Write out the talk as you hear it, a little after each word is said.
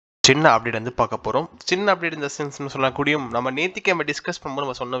சின்ன அப்டேட் வந்து பார்க்க போகிறோம். சின்ன அப்டேட் இந்த சென்ஸ்னு சொல்லக்கூடிய நம்ம நேத்திக்கு நம்ம டிஸ்கஸ் பண்ணும்போது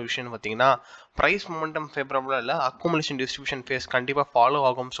நம்ம சொன்ன விஷயம்னு பார்த்தீங்கன்னா, ப்ரைஸ் மொமெண்டம் ஃபேவரபுளாக இல்லை, அக்குமுலேஷன் டிஸ்ட்ரிபியூஷன் ஃபேஸ் கண்டிப்பாக ஃபாலோ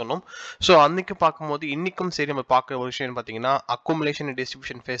ஆகும்னு சொன்னோம். ஸோ அன்றைக்கி பார்க்கும்போது இன்றைக்கும் சரி நம்ம பார்க்குற ஒரு விஷயம்னு பார்த்தீங்கன்னா, அக்குமுலேஷன்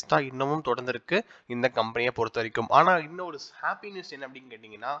டிஸ்ட்ரிபியூஷன் ஃபேஸ் தான் இன்னமும் தொடர்ந்துருக்கு இந்த கம்பெனியை பொறுத்த வரைக்கும். ஆனால் இன்னும் ஒரு ஹாப்பி நியூஸ் என்ன அப்படின்னு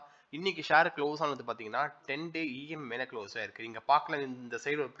கேட்டிங்கன்னா, இன்னைக்கு ஷேர் க்ளோஸ் ஆனது பார்த்தீங்கன்னா 10-day EM மேலே க்ளோஸ் ஆயிருக்கு. நீங்கள் பார்க்கலாம், இந்த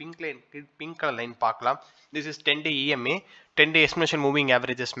சைடு ஒரு பிங்க் கலர் லைன் பார்க்கலாம். This is 10-day EMA, 10-day estimation moving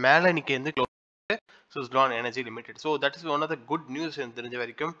averages மேலே இன்னைக்கு வந்து close Suzlon Energy Limited. So that is one of the good news தெரிஞ்ச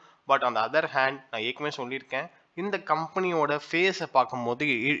வரைக்கும். But on the other hand, நான் ஏற்கனவே சொல்லியிருக்கேன், இந்த கம்பெனியோட ஃபேஸை பார்க்கும்போது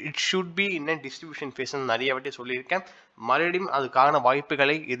it should be in distribution ஃபேஸ்ன்னு நிறைய வாட்டி சொல்லியிருக்கேன். மறுபடியும் அதுக்கான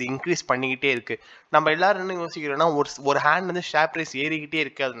வாய்ப்புகளை இது இன்க்ரீஸ் பண்ணிக்கிட்டே இருக்கு. நம்ம எல்லாரும் என்ன யோசிக்கிறோம்னா, ஒரு ஹேண்ட் வந்து ஷேர் ப்ரைஸ் ஏறிக்கிட்டே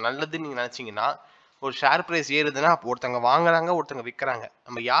இருக்கு, அது நல்லதுன்னு நீங்கள் நினச்சிங்கன்னா, ஒரு ஷேர் ப்ரைஸ் ஏறுதுன்னா ஒருத்தங்க வாங்குறாங்க, ஒருத்தங்க விற்கிறாங்க.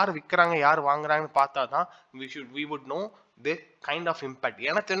 நம்ம யார் விற்கிறாங்க யார் வாங்குறாங்கன்னு பார்த்தா தான் we would know the kind of impact.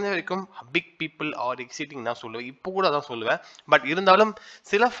 எனக்கு தெரிஞ்ச வரைக்கும் பிக் பீப்புள் ஆர் எக்ஸிட்டிங் தான் சொல்லுவேன், இப்போ கூட தான் சொல்லுவேன். பட் இருந்தாலும்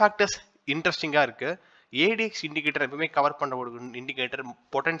சில ஃபேக்டர்ஸ் இன்ட்ரெஸ்டிங்காக இருக்குது. ஏடிஎக்ஸ் இண்டிகேட்டர் எப்பவுமே கவர் பண்ணுற ஒரு indicator,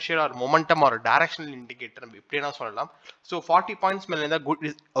 potential R momentum R directional indicator எப்படின்னா சொல்லலாம். ஸோ 40 பாயிண்ட்ஸ் மேலே இருந்தால் குட்,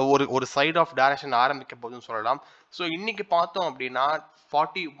 ஒரு சைட் ஆஃப் டைரக்ஷன் ஆரம்பிக்க போதுன்னு சொல்லலாம். ஸோ இன்னைக்கு பார்த்தோம் அப்படின்னா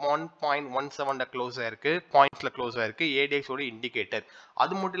 41.17 க்ளோஸ் ஆயிருக்கு, பாயிண்ட்ஸில் க்ளோஸ் ஆயிருக்கு ஏடிஎக்ஸோட இண்டிகேட்டர்.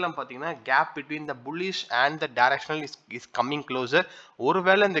 அது மட்டும் இல்லாமல் பார்த்தீங்கன்னா gap between the bullish and the directional is coming closer.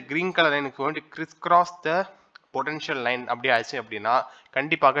 ஒருவேளை இந்த கிரீன் கலர் லைனுக்கு வந்து Chris cross the potential line அப்படி ஆச்சு அப்படின்னா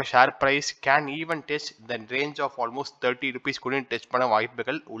கண்டிப்பாக share price can even test the range of almost 30 rupees கூட டெஸ்ட் பண்ண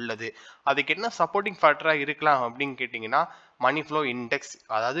வாய்ப்புகள் உள்ளது. அதுக்கு என்ன சப்போர்ட்டிங் ஃபேக்டராக இருக்கலாம் அப்படின்னு கேட்டிங்கன்னா, மணி ஃப்ளோ இண்டெக்ஸ்,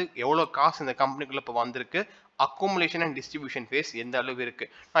 அதாவது எவ்வளோ காசு இந்த கம்பெனிக்குள்ள இப்போ வந்திருக்கு, அக்குமுலேஷன் அண்ட் டிஸ்ட்ரிபியூஷன் ஃபேஸ் எந்த அளவு இருக்கு.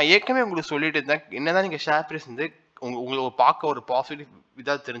 நான் ஏற்கனவே உங்களுக்கு சொல்லிட்டு இருந்தேன், என்னதான் நீங்கள் ஷேர் ப்ரைஸ் வந்து உங்களுக்கு பார்க்க ஒரு பாசிட்டிவ்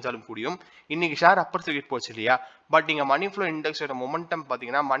இதாக தெரிஞ்சாலும் கூடியும், இன்னைக்கு ஷேர் அப்பர் சர்க்கிட் போச்சு இல்லையா. பட் நீங்கள் மணி ஃப்ளோ இண்டெக்ஸோட மொமெண்டம்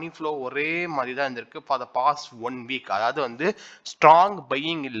பார்த்தீங்கன்னா மணி ஃப்ளோ ஒரே மாதிரி தான் இருந்திருக்கு ஃபார் த பாஸ்ட் 1 week. அதாவது வந்து ஸ்ட்ராங்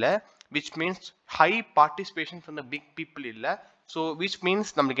பையிங் இல்லை, which means high participation from the big people இல்லை. ஸோ விச் மீன்ஸ்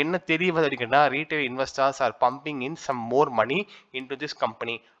நம்மளுக்கு என்ன தெரிய வருதுன்னா, retail investors R pumping in some more money in to this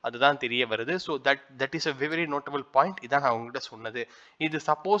company, அதுதான் தெரிய வருது. So that is a very notable point. இதான் நான் உங்ககிட்ட சொன்னது. இது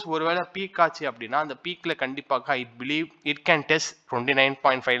சப்போஸ் ஒருவேளை பீக் ஆச்சு அப்படின்னா அந்த பீக்கில் கண்டிப்பாக I believe it can test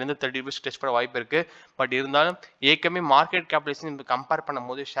 29.5 30 rupees test பண்ண வாய்ப்பு இருக்குது. பட் இருந்தாலும் ஏற்கனவே மார்க்கெட் கேபிடேஷன் கம்பேர்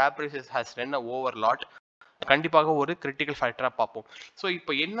பண்ணும்போது share prices has run a over lot. கண்டிப்பாக ஒரு கிரிட்டிக்கல் ஃபேக்டராக பார்ப்போம். ஸோ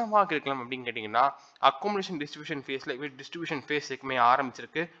இப்போ என்னவாக இருக்கலாம் அப்படின்னு கேட்டிங்கன்னா, அக்குமுலேஷன் டிஸ்ட்ரிபியூஷன் ஃபேஸில் டிஸ்ட்ரிபியூஷன் ஃபேஸ் ஏற்கனவே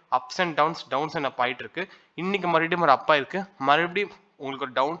ஆரம்பிச்சிருக்கு. Ups and downs and up ஆகிட்டு இருக்கு. இன்னைக்கு மறுபடியும் ஒரு அப்பா இருக்குது, மறுபடியும் உங்களுக்கு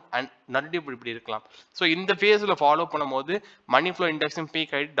ஒரு டவுன் அண்ட் மறுபடியும் இப்படி இருக்கலாம். ஸோ இந்த ஃபேஸில் ஃபாலோ பண்ணும்போது மணி ஃப்ளோ இண்டெக்ஸும்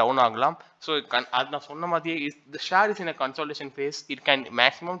பீக் ஆகிட்டு டவுன் ஆகலாம். ஸோ அது நான் சொன்ன மாதிரியே the share is in a consolidation face. It can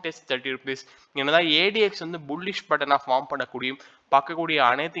maximum test 30 rupees. என்னதான் ஏடிஎக்ஸ் வந்து புல்லிஷ் பட்டனாக ஃபார்ம் பண்ணக்கூடிய பார்க்கக்கூடிய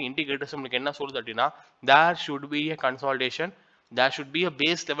அனைத்து இண்டிகேட்டர்ஸ் உங்களுக்கு என்ன சொல்லுது அப்படின்னா, there should be a consolidation, there should be a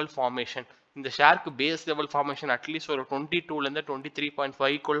base level formation. இந்த ஷேருக்கு பேஸ் லெவல் ஃபார்மேஷன் அட்லீஸ்ட் ஒரு 22லேருந்து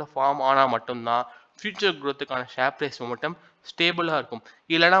 23.5 ஃபார்ம் ஆனால் மட்டும்தான் ஃபியூச்சர் க்ரோத்துக்கான ஷேர் ப்ரைஸ் மட்டும் ஸ்டேபிளாக இருக்கும்.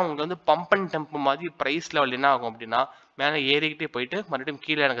 இல்லைனா உங்களுக்கு வந்து பம்ப் அண்ட் டம்ப் மாதிரி ப்ரைஸ் லெவல் என்ன ஆகும் அப்படின்னா, மேலே ஏறிக்கிட்டே போயிட்டு மறுபடியும்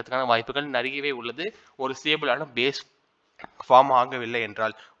கீழே இறங்கிறதுக்கான வாய்ப்புகள் நிறையவே உள்ளது, ஒரு ஸ்டேபிளான பேஸ் ஃபார்ம் ஆகவில்லை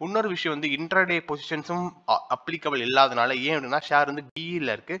என்றால். இன்னொரு விஷயம் வந்து இன்ட்ராடே பொசிஷன்ஸும் அப்ளிகபிள் இல்லாதனால, ஏன் அப்படின்னா ஷேர் வந்து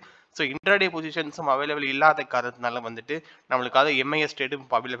பிஇல இருக்கு. ஸோ இன்ட்ராடே பொசிஷன்ஸும் அவைலபிள் இல்லாத காரணத்தினால வந்துட்டு நம்மளுக்காக எம்ஐஎஸ் ட்ரேடும்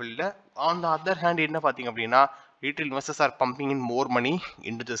அவைலபிள் இல்லை. ஆன் த அதர் ஹேண்ட் என்ன பார்த்தீங்க அப்படின்னா, retail investors are pumping in more money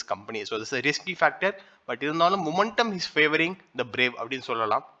into this company. So this is a risky factor. But இருந்தாலும் momentum is favoring the brave அப்படின்னு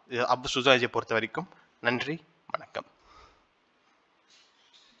சொல்லலாம் அப்பு சுஜாஜியை பொறுத்த வரைக்கும். நன்றி, வணக்கம்.